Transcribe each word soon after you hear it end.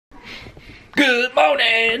Good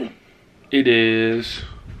morning. It is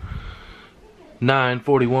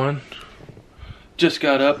 9:41. Just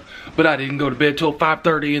got up, but I didn't go to bed till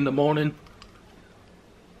 5:30 in the morning.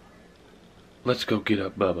 Let's go get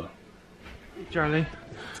up Bubba. Charlie,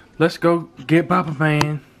 let's go get Bubba,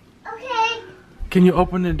 man. Okay. Can you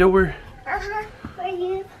open the door? For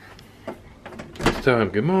you. Let's tell him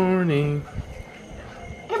good morning.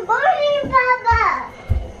 Good morning, Bubba.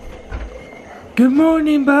 Good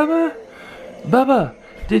morning, Bubba. Bubba,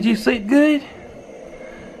 did you sleep good?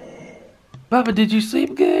 Bubba, did you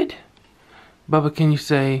sleep good? Bubba, can you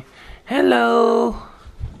say hello?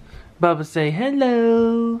 Bubba, say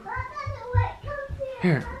hello.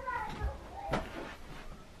 Here.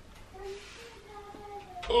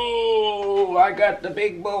 Oh, I got the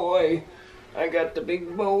big boy. I got the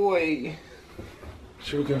big boy.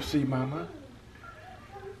 Should we go see Mama?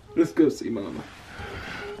 Let's go see Mama.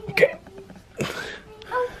 Okay.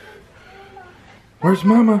 Where's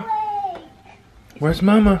Mama? Where's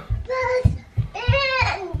Mama?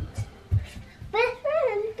 Best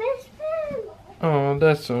friend. Oh,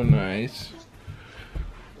 that's so nice.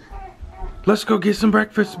 Let's go get some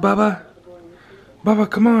breakfast, Bubba. Bubba,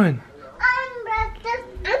 come on. I'm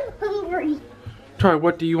hungry. Try,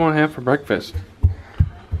 what do you want to have for breakfast?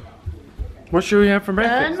 What should we have for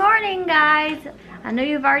breakfast? Good morning, guys. I know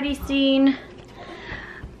you've already seen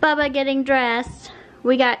Bubba getting dressed.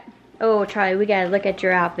 We got, oh, Charlie, we gotta look at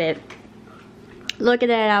your outfit. Look at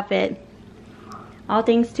that outfit. All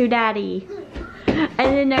things to Daddy. And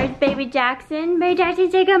then there's Baby Jackson. Baby Jackson,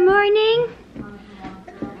 say good morning.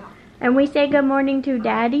 And we say good morning to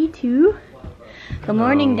Daddy, too. Good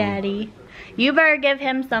morning, Daddy. You better give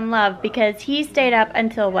him some love because he stayed up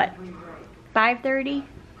until what? 5:30?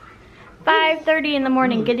 5:30 in the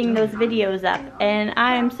morning getting those videos up, and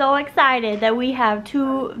I am so excited that we have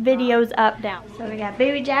 2 videos up now. So we got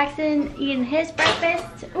Baby Jackson eating his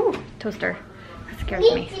breakfast. Ooh, toaster. That scares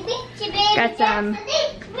me. Got some,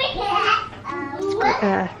 what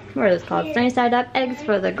are those called? Sunny side up eggs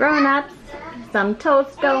for the grown-ups. Some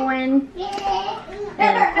toast going.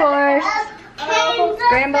 And of course,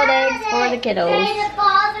 scrambled eggs for the kiddos,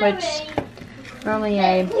 which normally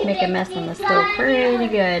I make a mess on the stove pretty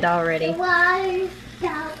good already.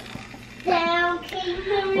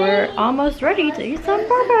 We're almost ready to eat some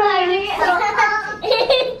Bubba.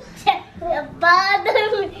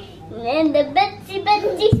 And the Betsy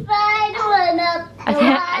spider went up.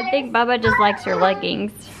 I think Bubba just likes your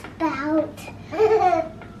leggings. About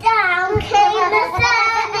down came the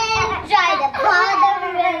sun and dried up all the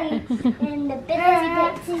rain. And the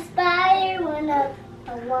Betsy spider went up a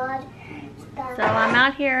water. So I'm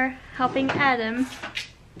out here helping Adam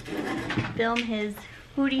film his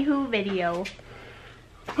Hootie Hoo video.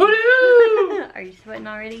 Hootie! Are you sweating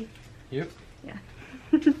already? Yep. Yeah.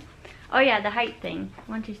 Oh yeah, the height thing.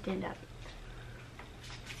 Why don't you stand up?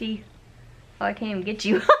 See? Oh, I can't even get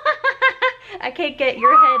you. I can't get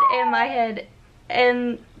your head and my head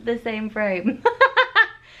in the same frame.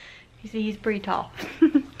 You see, he's pretty tall.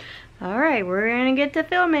 Alright, we're gonna get to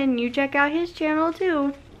filming. You check out his channel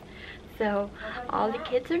too. So, all the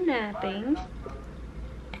kids are napping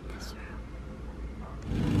in this room.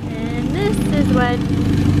 And this is what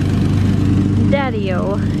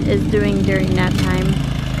Daddy-O is doing during nap time.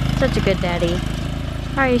 Such a good daddy.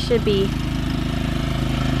 Probably should be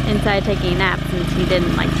inside taking a nap since he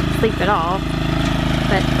didn't like sleep at all.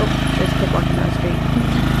 But, oh, there's a kid walking down the street.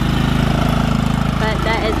 But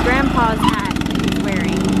that is Grandpa's hat that he's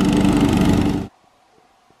wearing.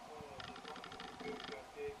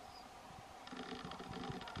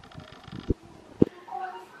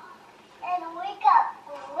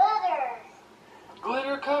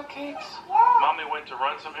 Glitter cupcakes? Yeah. Mommy went to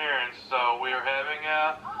run some errands, so we are having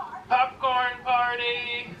a popcorn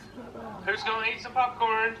party. Who's gonna eat some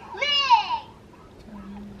popcorn? Me!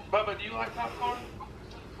 Bubba, do you like popcorn?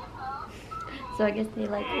 So I guess they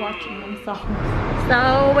like watching themselves.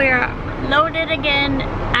 So we're loaded again,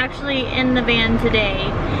 actually in the van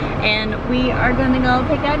today. And we are gonna go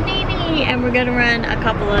pick up Nene and we're gonna run a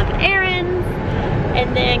couple of errands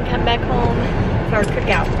and then come back home for our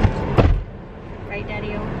cookout. Right,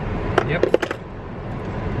 Daddy-O? Yep.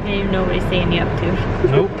 And you know what he's saying you up to.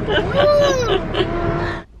 Nope.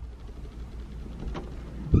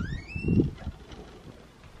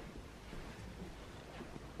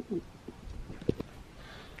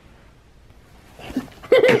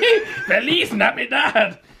 Feliz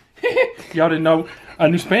Navidad! Y'all didn't know I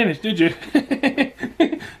knew Spanish, did you?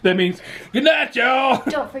 That means good night, y'all!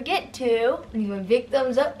 Don't forget to leave a big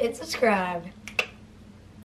thumbs up and subscribe.